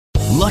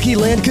Lucky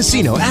Land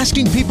Casino,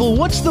 asking people,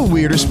 what's the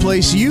weirdest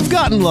place you've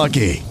gotten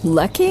lucky?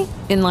 Lucky?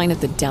 In line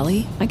at the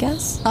deli, I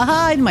guess?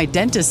 Aha, in my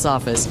dentist's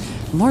office.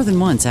 More than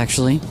once,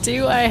 actually.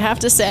 Do I have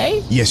to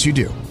say? Yes, you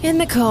do. In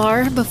the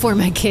car before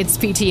my kids'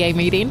 PTA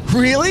meeting.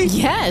 Really?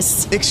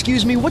 Yes.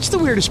 Excuse me, what's the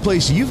weirdest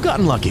place you've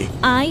gotten lucky?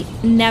 I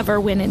never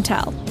win and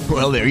tell.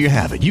 Well, there you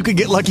have it. You can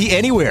get lucky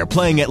anywhere,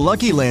 playing at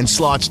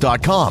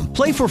LuckyLandSlots.com.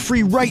 Play for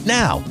free right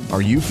now.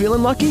 Are you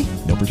feeling lucky?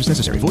 No purchase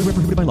necessary. Void where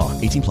prohibited by law.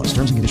 18 plus.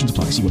 Terms and conditions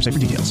apply. See website for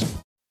details.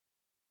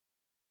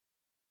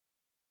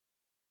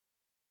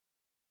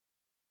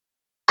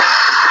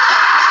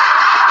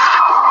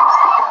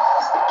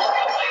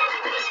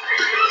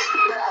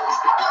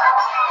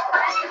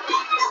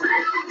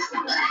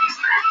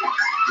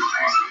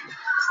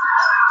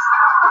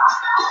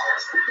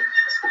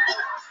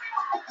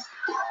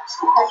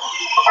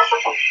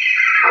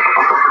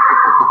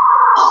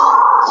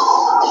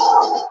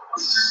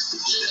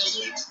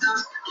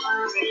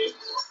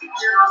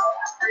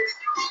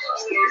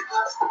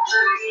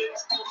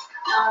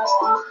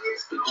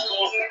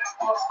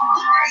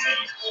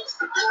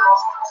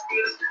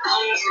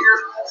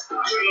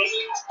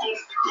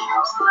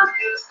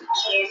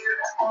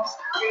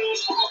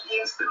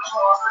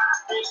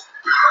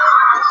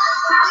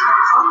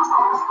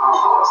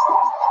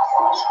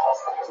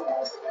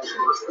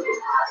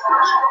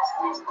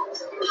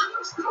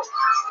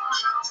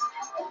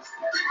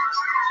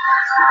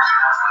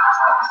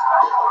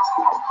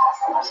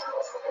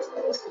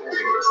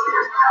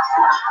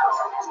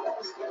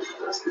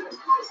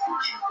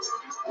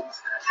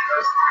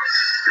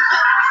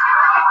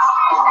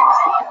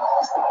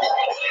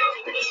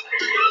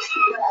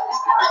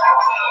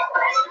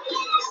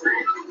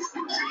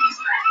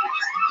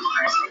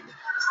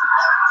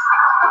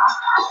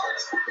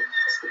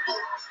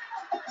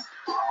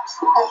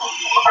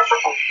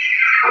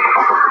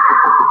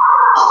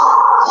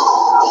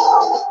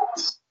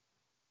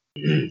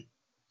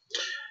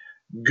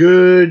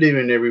 Good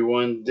evening,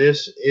 everyone.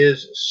 This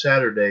is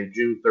Saturday,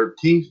 June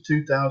 13th,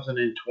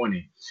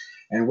 2020,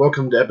 and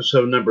welcome to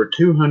episode number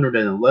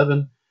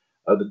 211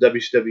 of the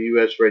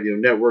WCWUS Radio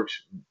Network's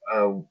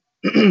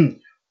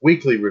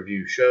weekly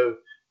review show.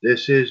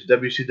 This is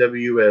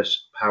WCWUS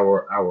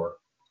Power Hour.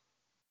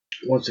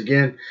 Once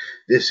again,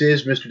 this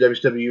is Mr.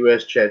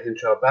 WCWUS Chad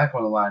Henshaw back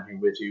on the line here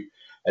with you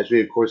as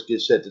we, of course,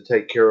 get set to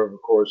take care of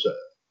course,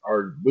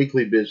 our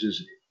weekly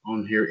business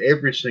on here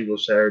every single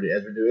Saturday,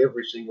 as we do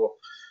every single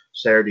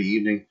Saturday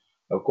evening.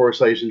 Of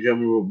course, ladies and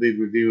gentlemen, we'll be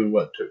reviewing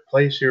what took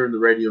place here in the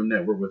radio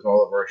network with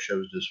all of our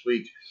shows this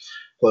week.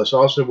 Plus,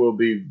 also, we'll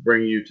be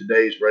bringing you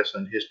today's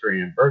wrestling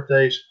history and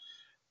birthdays.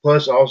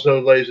 Plus,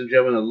 also, ladies and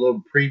gentlemen, a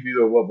little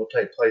preview of what will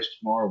take place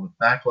tomorrow with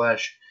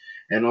Backlash.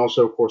 And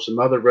also, of course, some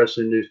other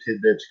wrestling news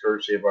tidbits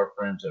courtesy of our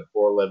friends at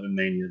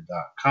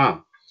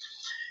 411mania.com.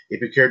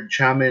 If you care to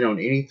chime in on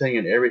anything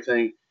and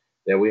everything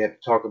that we have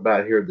to talk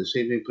about here this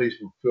evening, please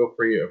feel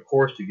free, of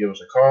course, to give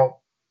us a call.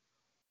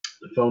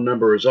 The phone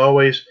number, as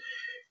always,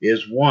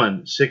 is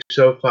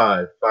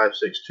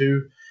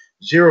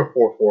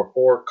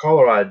 1-605-562-0444.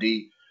 Caller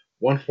ID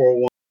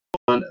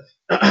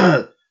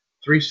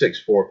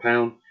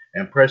 141-364#,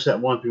 and press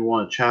that 1 if you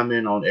want to chime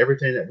in on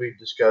everything that we've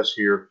discussed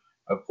here,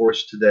 of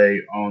course,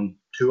 today on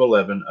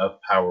 211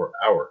 of Power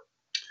Hour.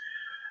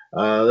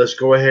 Let's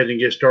go ahead and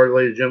get started,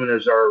 ladies and gentlemen,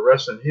 as our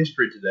wrestling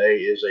history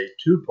today is a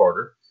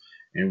two-parter,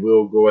 and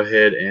we'll go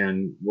ahead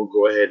and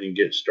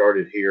get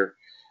started here.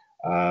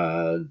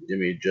 Give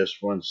me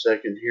just 1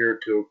 second here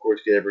to, of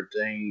course, get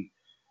everything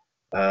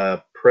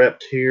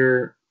prepped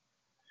here.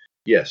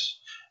 Yes,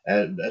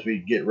 as we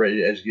get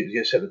ready, as we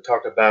get set to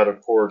talk about,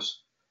 of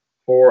course,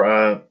 for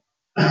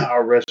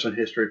our wrestling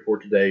history for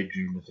today,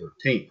 June the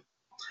 13th.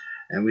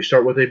 And we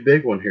start with a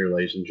big one here,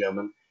 ladies and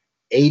gentlemen.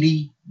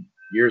 80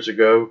 years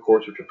ago, of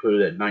course, which we put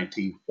it at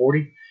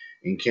 1940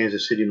 in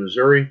Kansas City,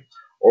 Missouri,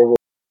 Orville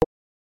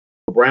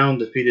Brown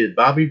defeated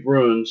Bobby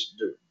Bruins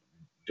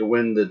to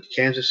win the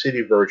Kansas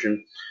City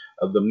version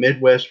of the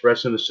Midwest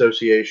Wrestling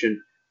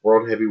Association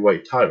World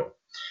Heavyweight title.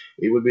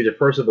 It would be the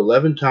first of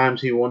 11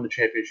 times he won the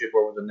championship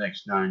over the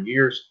next 9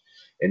 years.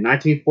 In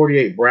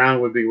 1948, Brown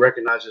would be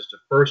recognized as the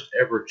first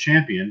ever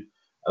champion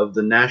of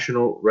the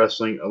National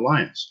Wrestling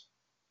Alliance.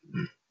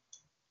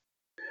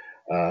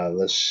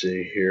 Let's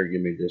see here.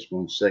 Give me just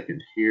 1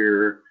 second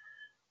here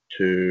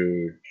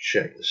to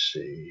check. Let's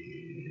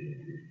see.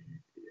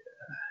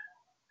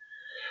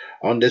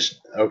 On this,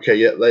 okay,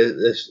 yeah,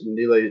 ladies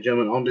and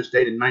gentlemen, on this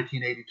date in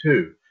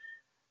 1982,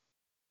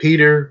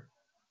 Peter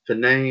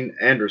Finane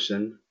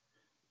Anderson,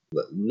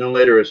 known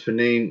later as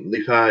Finane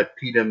Levi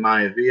Peter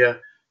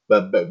Maivia,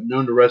 but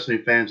known to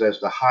wrestling fans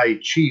as the High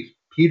Chief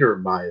Peter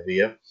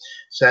Maivia,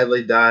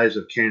 sadly dies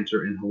of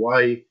cancer in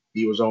Hawaii.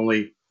 He was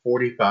only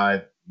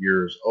 45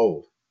 years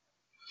old.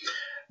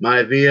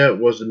 Maivia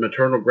was the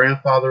maternal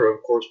grandfather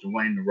of course,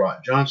 Dwayne "The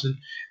Rock" Johnson,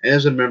 and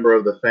is a member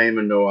of the Fame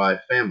and No-Eye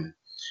family.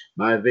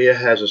 Maivia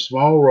has a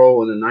small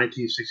role in the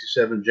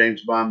 1967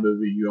 James Bond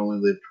movie You Only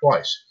Live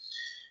Twice.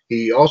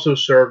 He also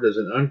served as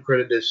an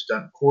uncredited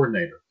stunt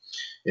coordinator.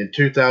 In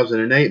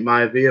 2008,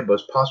 Maivia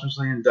was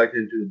posthumously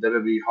inducted into the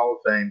WWE Hall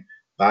of Fame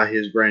by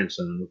his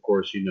grandson. And of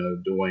course, you know,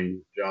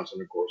 Dwayne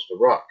Johnson, of course, The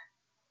Rock.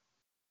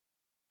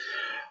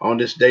 On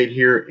this date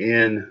here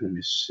in, let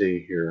me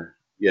see here,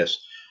 yes,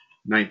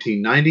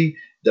 1990,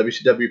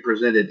 WCW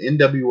presented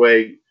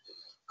NWA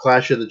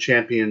Clash of the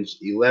Champions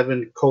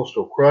 11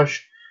 Coastal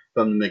Crush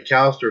from the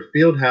McAllister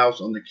Fieldhouse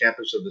on the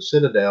campus of the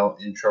Citadel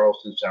in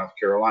Charleston, South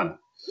Carolina.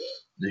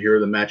 And here are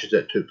the matches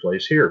that took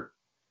place here.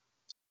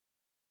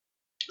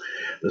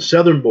 The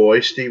Southern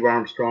Boys, Steve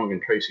Armstrong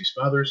and Tracy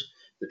Smothers,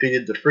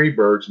 defeated the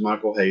Freebirds,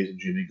 Michael Hayes and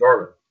Jimmy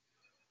Garvin.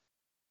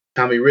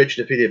 Tommy Rich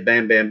defeated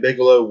Bam Bam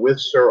Bigelow with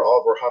Sir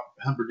Oliver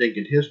Humperdinck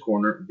in his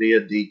corner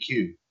via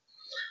DQ.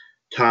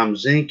 Tom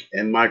Zink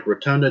and Mike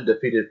Rotunda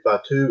defeated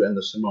Fatu and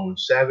the Samoan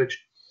Savage.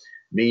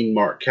 Mean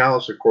Mark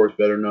Callis, of course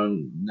better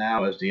known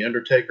now as The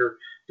Undertaker,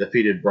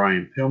 defeated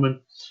Brian Pillman.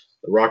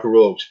 The Rock and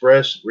Roll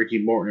Express, Ricky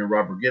Morton and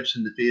Robert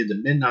Gibson defeated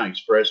the Midnight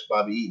Express,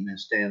 Bobby Eaton and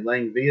Stan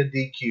Lane via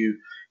DQ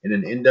in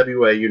an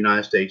NWA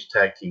United States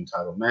Tag Team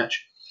title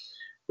match.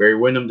 Barry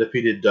Windham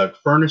defeated Doug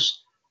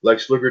Furnace.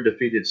 Lex Luger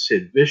defeated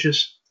Sid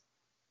Vicious.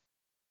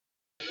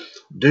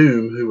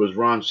 Doom, who was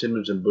Ron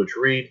Simmons and Butch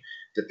Reed,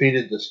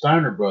 defeated the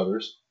Steiner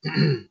brothers,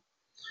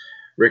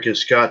 Rick and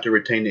Scott, to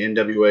retain the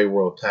NWA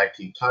World Tag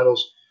Team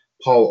titles.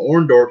 Paul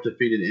Orndorff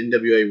defeated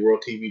NWA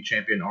World TV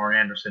Champion Arn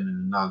Anderson in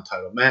a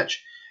non-title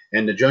match.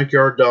 And the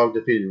Junkyard Dog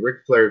defeated Ric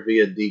Flair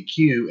via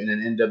DQ in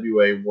an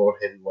NWA World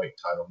Heavyweight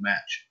title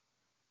match.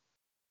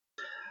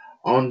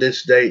 On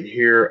this date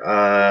here,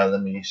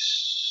 let me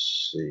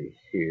see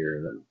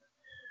here.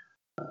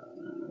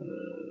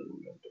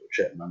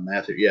 Check my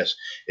math here. Yes,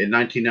 in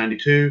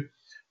 1992,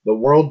 the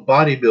World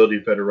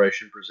Bodybuilding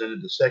Federation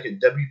presented the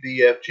second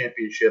WBF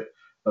Championship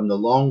from the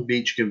Long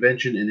Beach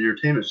Convention and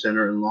Entertainment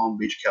Center in Long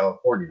Beach,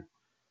 California.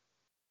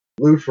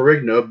 Lou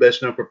Ferrigno,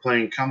 best known for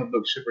playing comic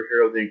book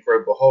superhero The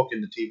Incredible Hulk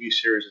in the TV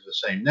series of the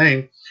same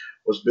name,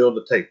 was billed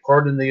to take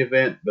part in the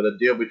event, but a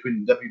deal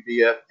between the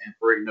WBF and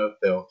Ferrigno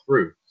fell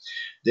through.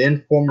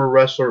 Then former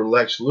wrestler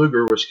Lex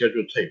Luger was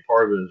scheduled to take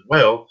part of it as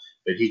well,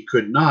 but he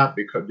could not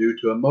due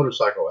to a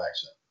motorcycle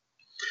accident.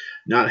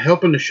 Not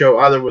helping the show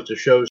either was the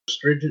show's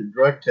stringent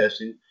drug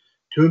testing.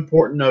 Two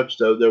important notes,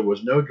 though: there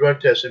was no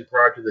drug testing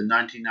prior to the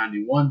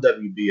 1991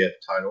 WBF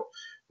title,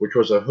 which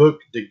was a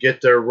hook to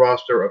get their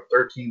roster of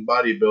 13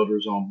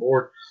 bodybuilders on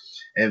board,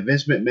 and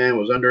Vince McMahon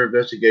was under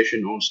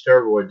investigation on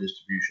steroid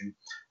distribution,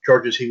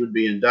 charges he would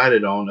be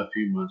indicted on a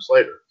few months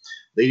later,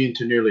 leading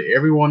to nearly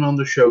everyone on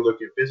the show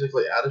looking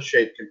physically out of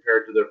shape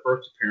compared to their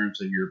first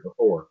appearance a year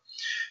before.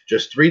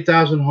 Just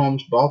 3,000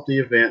 homes bought the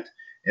event.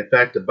 In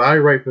fact, the buy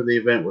rate for the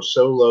event was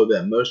so low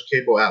that most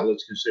cable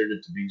outlets considered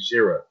it to be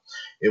zero.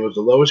 It was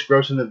the lowest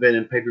grossing event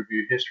in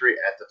pay-per-view history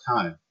at the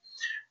time.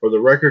 For the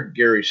record,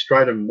 Gary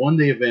Stridham won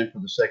the event for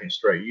the second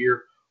straight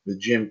year,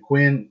 with Jim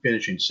Quinn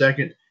finishing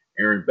second,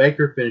 Aaron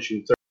Baker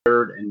finishing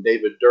third, and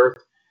David Dirth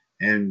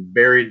and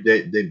Barry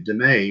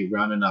DeMay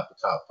rounding up the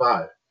top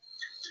five.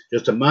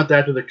 Just a month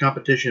after the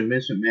competition,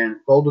 Vince McMahon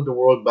folded the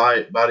World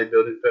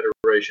Bodybuilding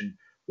Federation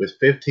with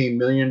 $15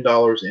 million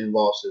in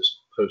losses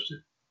posted.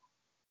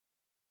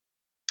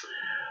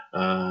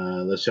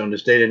 Let's see, on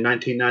this date in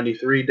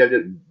 1993,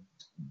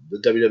 the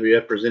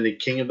WWF presented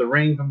King of the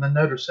Ring from the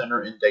Nutter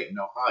Center in Dayton,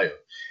 Ohio.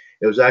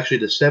 It was actually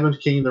the 7th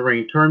King of the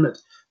Ring tournament,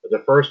 but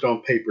the first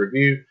on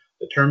pay-per-view.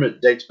 The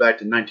tournament dates back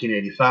to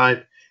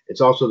 1985.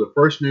 It's also the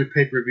first new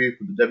pay-per-view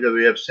for the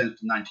WWF since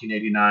the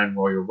 1989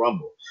 Royal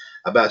Rumble.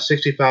 About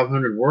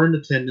 6,500 were in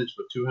attendance,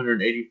 with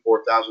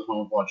 284,000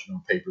 homes watching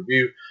on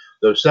pay-per-view,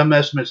 though some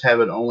estimates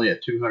have it only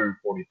at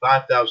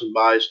 245,000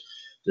 buys.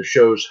 The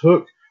show's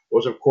hook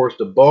was, of course,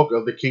 the bulk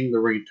of the King of the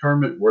Ring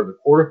tournament, where the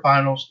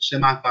quarterfinals,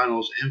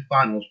 semifinals, and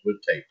finals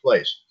would take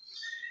place.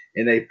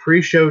 In a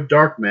pre-show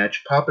dark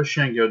match, Papa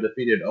Shango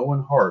defeated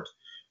Owen Hart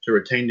to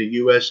retain the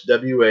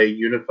USWA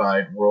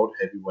Unified World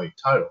Heavyweight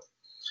title.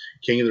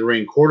 King of the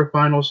Ring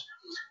quarterfinals,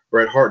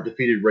 Bret Hart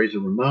defeated Razor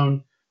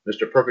Ramon,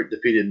 Mr. Perfect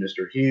defeated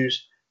Mr.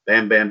 Hughes,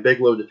 Bam Bam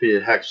Bigelow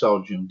defeated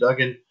Hacksaw Jim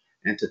Duggan,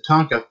 and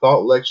Tatanka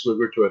fought Lex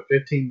Luger to a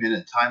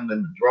 15-minute time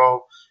limit draw.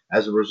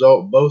 As a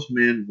result, both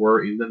men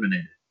were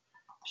eliminated.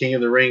 King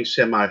of the Ring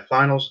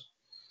semifinals,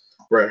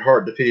 Bret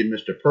Hart defeated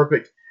Mr.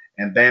 Perfect,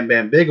 and Bam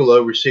Bam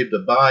Bigelow received a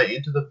bye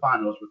into the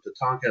finals with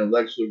Tatanka and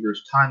Lex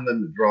Luger's time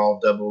limit draw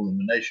double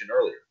elimination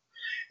earlier.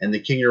 In the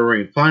King of the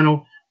Ring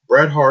final,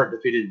 Bret Hart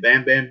defeated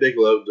Bam Bam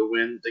Bigelow to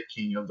win the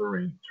King of the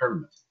Ring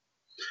tournament.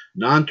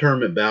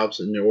 Non-tournament bouts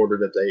in the order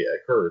that they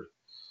occurred.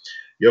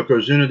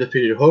 Yokozuna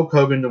defeated Hulk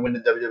Hogan to win the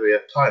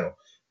WWF title.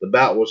 The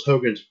bout was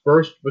Hogan's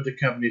first with the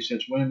company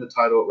since winning the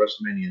title at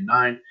WrestleMania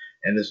 9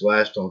 and his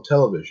last on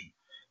television.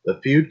 The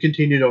feud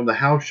continued on the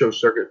house show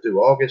circuit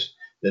through August.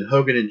 Then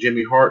Hogan and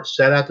Jimmy Hart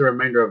sat out the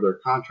remainder of their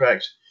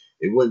contracts.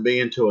 It wouldn't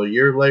be until a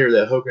year later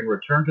that Hogan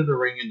returned to the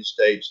ring in the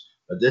States,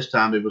 but this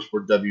time it was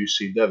for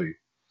WCW.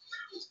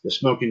 The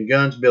Smoking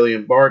Guns, Billy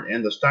and Bart,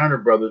 and the Steiner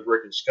brothers,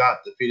 Rick and Scott,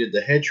 defeated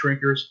the Head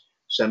Shrinkers,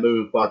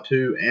 Samu and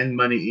Fatu, and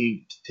Money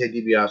Inc., Ted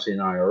DiBiase and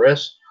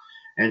IRS.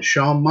 And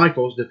Shawn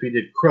Michaels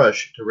defeated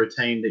Crush to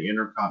retain the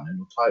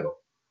Intercontinental title.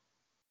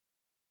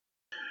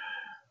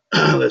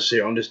 Let's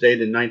see. On this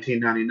date in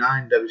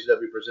 1999,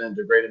 WCW presented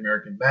the Great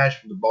American Bash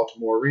from the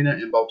Baltimore Arena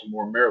in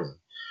Baltimore, Maryland.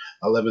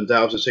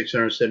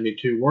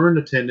 11,672 were in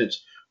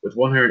attendance, with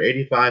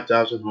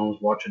 185,000 homes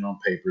watching on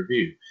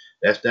pay-per-view.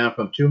 That's down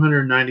from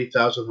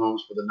 290,000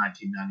 homes for the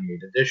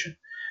 1998 edition.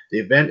 The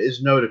event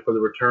is noted for the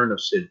return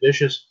of Sid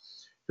Vicious,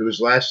 who was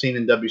last seen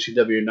in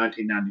WCW in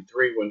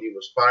 1993 when he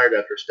was fired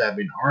after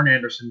stabbing Arn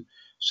Anderson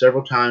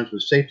several times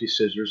with safety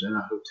scissors in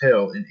a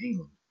hotel in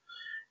England.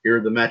 Here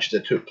are the matches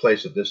that took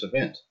place at this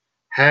event.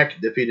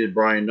 Hack defeated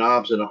Brian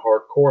Knobbs in a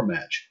hardcore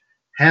match.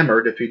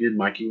 Hammer defeated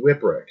Mikey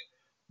Whipwreck.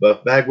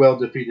 Buff Bagwell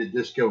defeated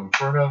Disco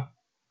Inferno.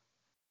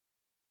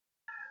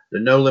 The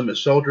No Limit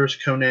Soldiers,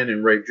 Conan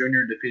and Ray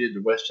Jr. defeated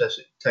the West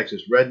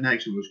Texas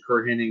Rednecks, who was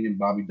Kurt Hennig and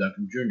Bobby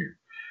Duncan Jr.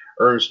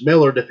 Ernest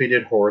Miller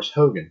defeated Horace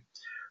Hogan.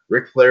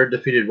 Ric Flair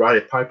defeated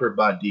Roddy Piper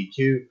by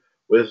DQ.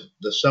 With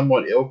the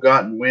somewhat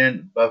ill-gotten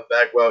win, Buff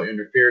Bagwell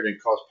interfered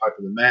and cost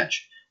Piper the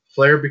match.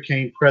 Flair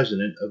became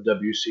president of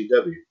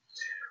WCW.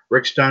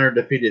 Rick Steiner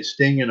defeated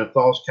Sting in a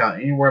Falls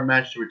Count Anywhere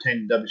match to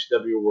retain the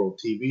WCW World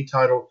TV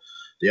title.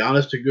 The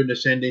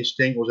honest-to-goodness ending,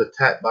 Sting was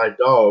attacked by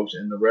dogs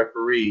and the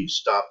referee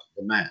stopped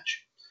the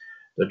match.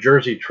 The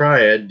Jersey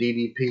Triad,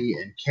 DDP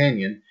and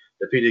Canyon,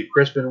 defeated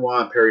Chris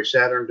Benoit and Perry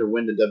Saturn to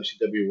win the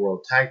WCW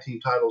World Tag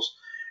Team titles,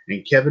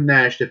 and Kevin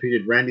Nash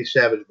defeated Randy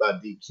Savage by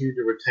DQ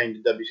to retain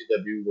the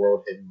WCW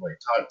World Heavyweight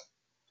title.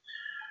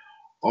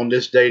 On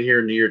this date here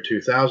in the year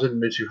 2000,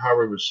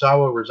 Mitsuharu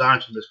Misawa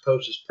resigns from his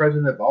post as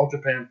president of All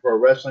Japan Pro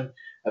Wrestling,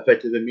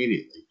 effective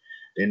immediately.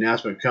 The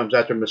announcement comes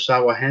after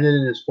Misawa handed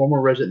in his formal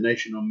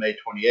resignation on May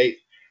 28th,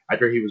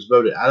 after he was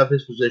voted out of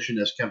his position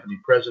as company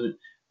president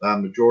by a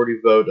majority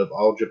vote of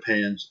All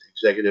Japan's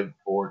executive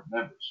board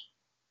members.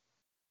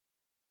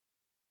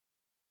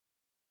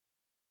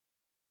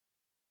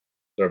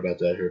 Sorry about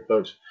that here,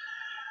 folks.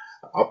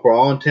 For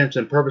all intents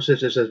and purposes,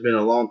 this has been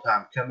a long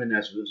time coming,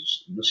 as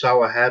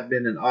Misawa had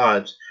been in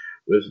odds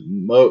with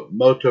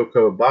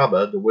Motoko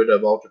Baba, the widow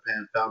of All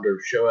Japan founder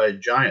Shohei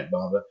Giant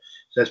Baba,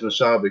 since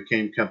Misawa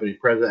became company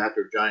president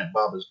after Giant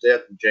Baba's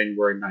death in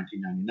January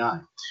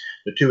 1999.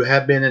 The two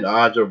have been at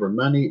odds over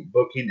money,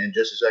 booking, and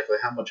just exactly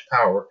how much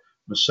power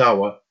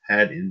Misawa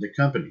had in the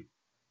company.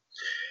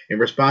 In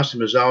response to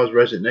Misawa's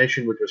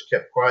resignation, which was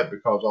kept quiet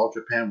because All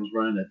Japan was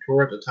running a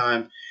tour at the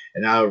time,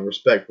 and out of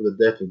respect for the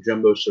death of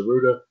Jumbo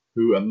Tsuruta,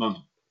 who a month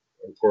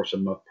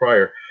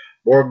prior,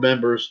 board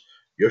members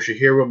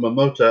Yoshihiro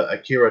Momota,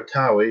 Akira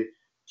Taue,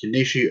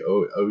 Kenichi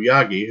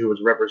Oyagi, who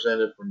was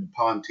represented from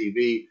Nippon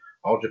TV,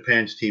 All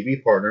Japan's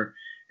TV partner,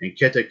 and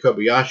Kenta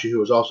Kobayashi, who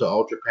was also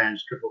All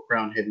Japan's Triple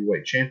Crown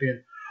heavyweight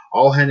champion,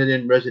 all handed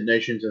in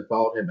resignations and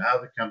followed him out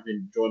of the company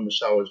to join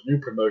Misawa's new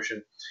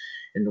promotion.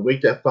 In the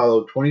week that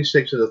followed,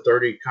 26 of the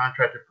 30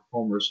 contracted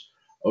performers,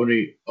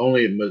 only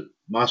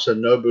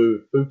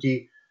Masanobu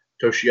Fuki,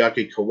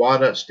 Toshiaki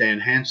Kawada, Stan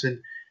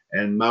Hansen,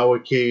 and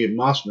Mawaki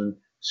Mossman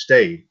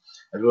stayed,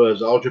 as well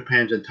as All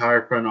Japan's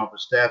entire front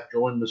office staff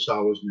joined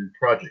Misawa's new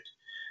project.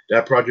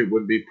 That project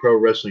would be Pro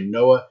Wrestling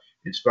Noah,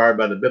 inspired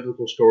by the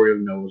biblical story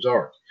of Noah's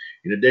Ark.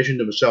 In addition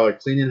to Misawa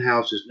cleaning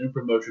house, his new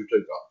promotion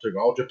took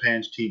All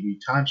Japan's TV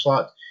time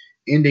slot,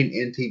 ending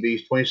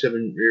NTV's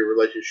 27-year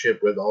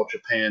relationship with All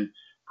Japan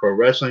Pro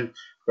Wrestling,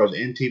 because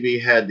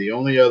NTV had the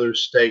only other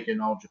stake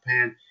in All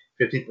Japan,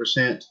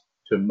 50%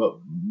 to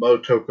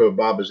Motoko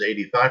Baba's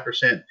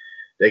 85%.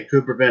 They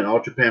could prevent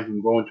All Japan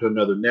from going to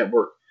another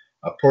network.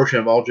 A portion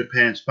of All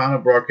Japan's final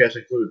broadcast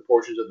included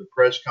portions of the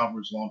press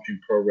conference launching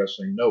Pro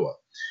Wrestling Noah.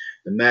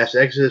 The mass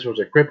exodus was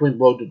a crippling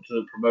blow to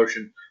the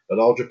promotion, but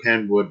All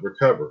Japan would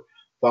recover.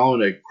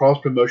 Following a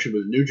cross-promotion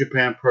with New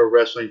Japan Pro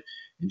Wrestling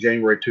in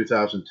January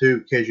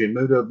 2002, Keiji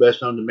Muto,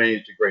 best known to many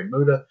as the Great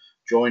Muta,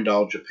 joined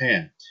All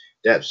Japan.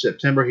 That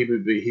September, he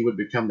would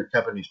become the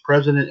company's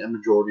president and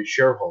majority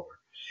shareholder.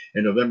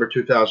 In November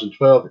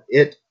 2012,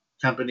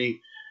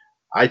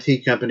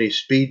 IT company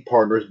Speed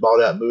Partners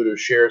bought out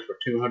Muto's shares for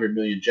 200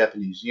 million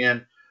Japanese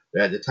yen.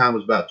 That at the time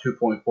was about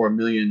 $2.4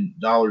 million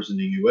in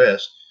the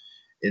U.S.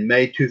 In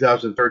May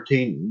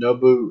 2013,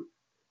 Nobu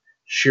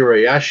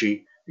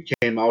Shirayashi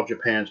became All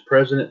Japan's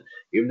president.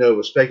 Even though it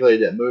was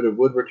speculated that Muto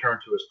would return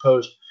to his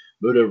post,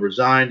 Muto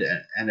resigned,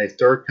 and a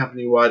third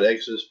company-wide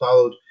exodus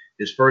followed.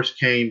 His first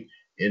came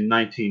in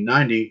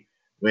 1990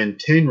 when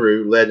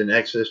Tenryu led an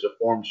exodus to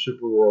form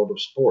Super World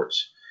of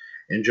Sports.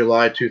 In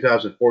July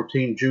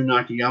 2014, Jun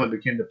Nakayama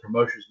became the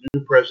promotion's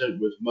new president,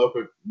 with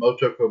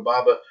Motoko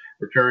Baba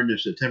returned in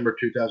September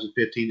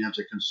 2015 as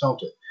a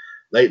consultant.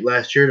 Late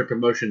last year, the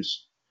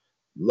promotion's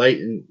late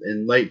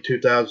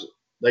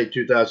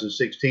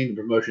 2016,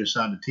 the promotion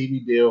signed a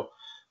TV deal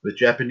with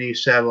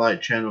Japanese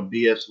satellite channel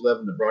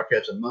BS11 to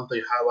broadcast a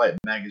monthly highlight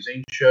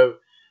magazine show.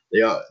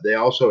 They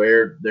also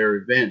aired their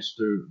events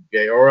through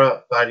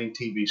Gaora, Fighting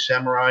TV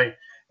Samurai,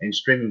 and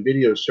streaming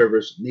video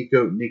service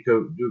Nico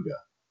Duga.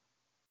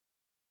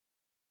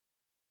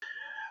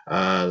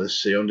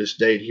 Let's see, on this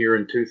date here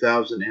in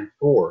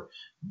 2004,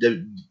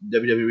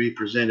 WWE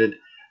presented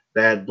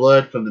Bad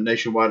Blood from the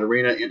Nationwide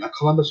Arena in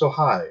Columbus,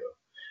 Ohio.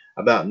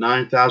 About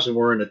 9,000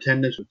 were in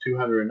attendance, with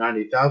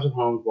 290,000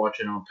 homes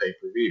watching on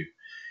pay-per-view.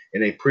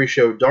 In a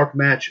pre-show dark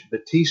match,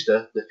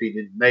 Batista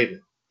defeated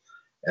Maven.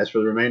 As for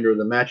the remainder of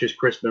the matches,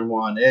 Chris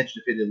Benoit and Edge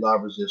defeated La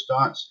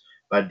Resistance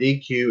by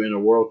DQ in a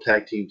World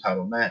Tag Team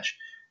title match.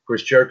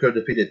 Chris Jericho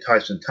defeated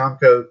Tyson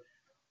Tomko.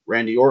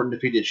 Randy Orton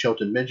defeated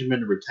Shelton Benjamin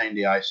to retain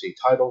the IC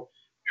title.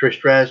 Trish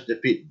Stratus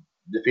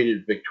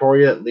defeated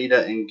Victoria,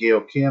 Lita, and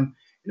Gail Kim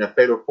in a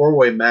fatal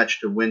four-way match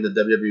to win the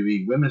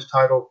WWE Women's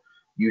title.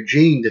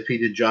 Eugene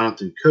defeated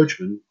Jonathan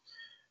Coachman.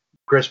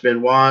 Chris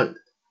Benoit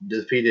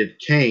defeated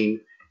Kane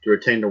to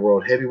retain the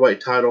World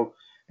Heavyweight title.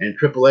 And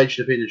Triple H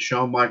defeated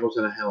Shawn Michaels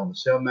in a Hell in a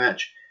Cell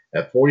match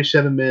at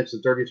 47 minutes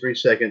and 33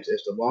 seconds.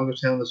 It's the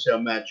longest Hell in a Cell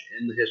match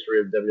in the history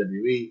of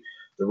WWE.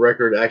 The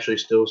record actually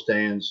still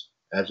stands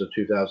as of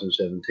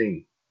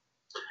 2017.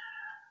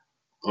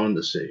 On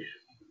this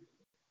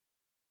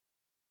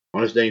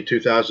day in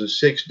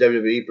 2006,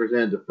 WWE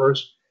presented the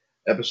first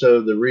episode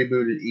of the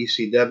rebooted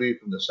ECW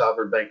from the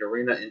Sovereign Bank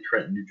Arena in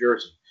Trenton, New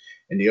Jersey.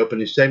 In the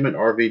opening segment,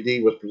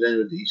 RVD was presented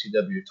with the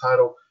ECW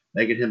title,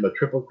 making him a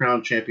Triple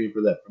Crown champion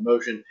for that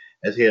promotion,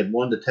 as he had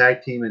won the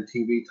tag team and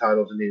TV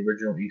titles in the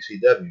original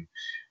ECW,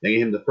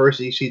 making him the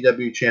first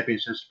ECW champion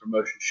since the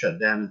promotion shut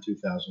down in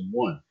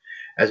 2001.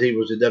 As he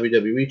was the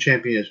WWE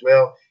champion as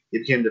well, he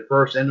became the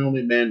first and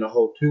only man to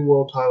hold two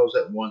world titles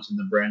at once in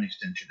the brand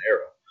extension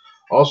era.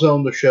 Also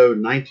on the show,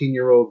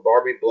 19-year-old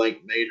Barbie Blank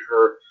made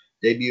her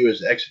debut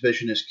as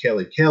exhibitionist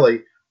Kelly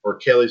Kelly, or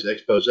Kelly's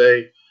Expose,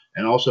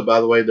 and also, by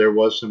the way, there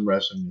was some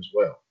wrestling as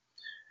well.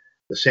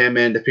 The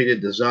Sandman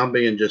defeated the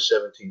Zombie in just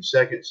 17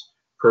 seconds.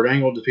 Kurt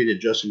Angle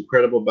defeated Justin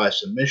Credible by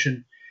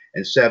submission,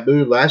 and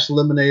Sabu last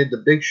eliminated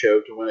the Big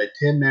Show to win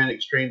a 10-man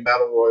Extreme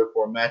Battle Royal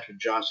for a match with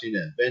John Cena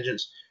and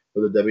Vengeance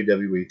for the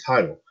WWE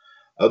title.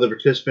 Other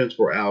participants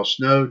were Al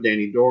Snow,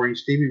 Danny Doring,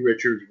 Stevie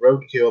Richards,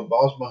 Roadkill,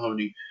 Balls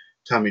Mahoney,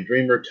 Tommy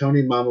Dreamer,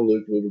 Tony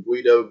Mamaluke, Luda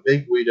Guido,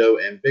 Big Guido,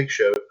 and Big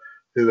Show,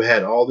 who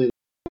had all the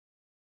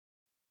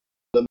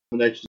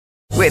eliminations.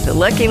 With the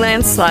Lucky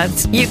Land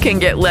Slots, you can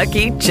get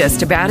lucky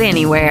just about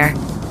anywhere.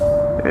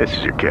 This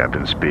is your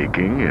captain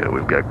speaking.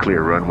 We've got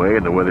clear runway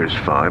and the weather's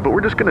fine, but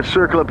we're just going to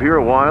circle up here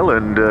a while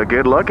and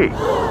get lucky.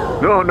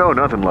 No,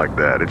 nothing like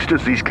that. It's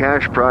just these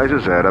cash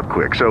prizes add up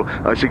quick. So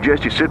I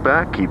suggest you sit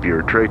back, keep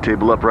your tray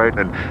table upright,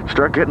 and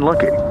start getting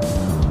lucky.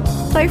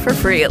 Play for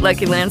free at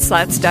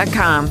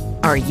LuckyLandSlots.com.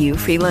 Are you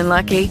feeling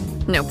lucky?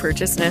 No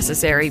purchase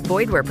necessary.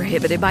 Void where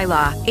prohibited by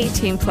law.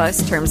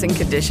 18+ terms and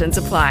conditions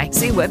apply.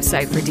 See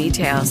website for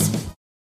details.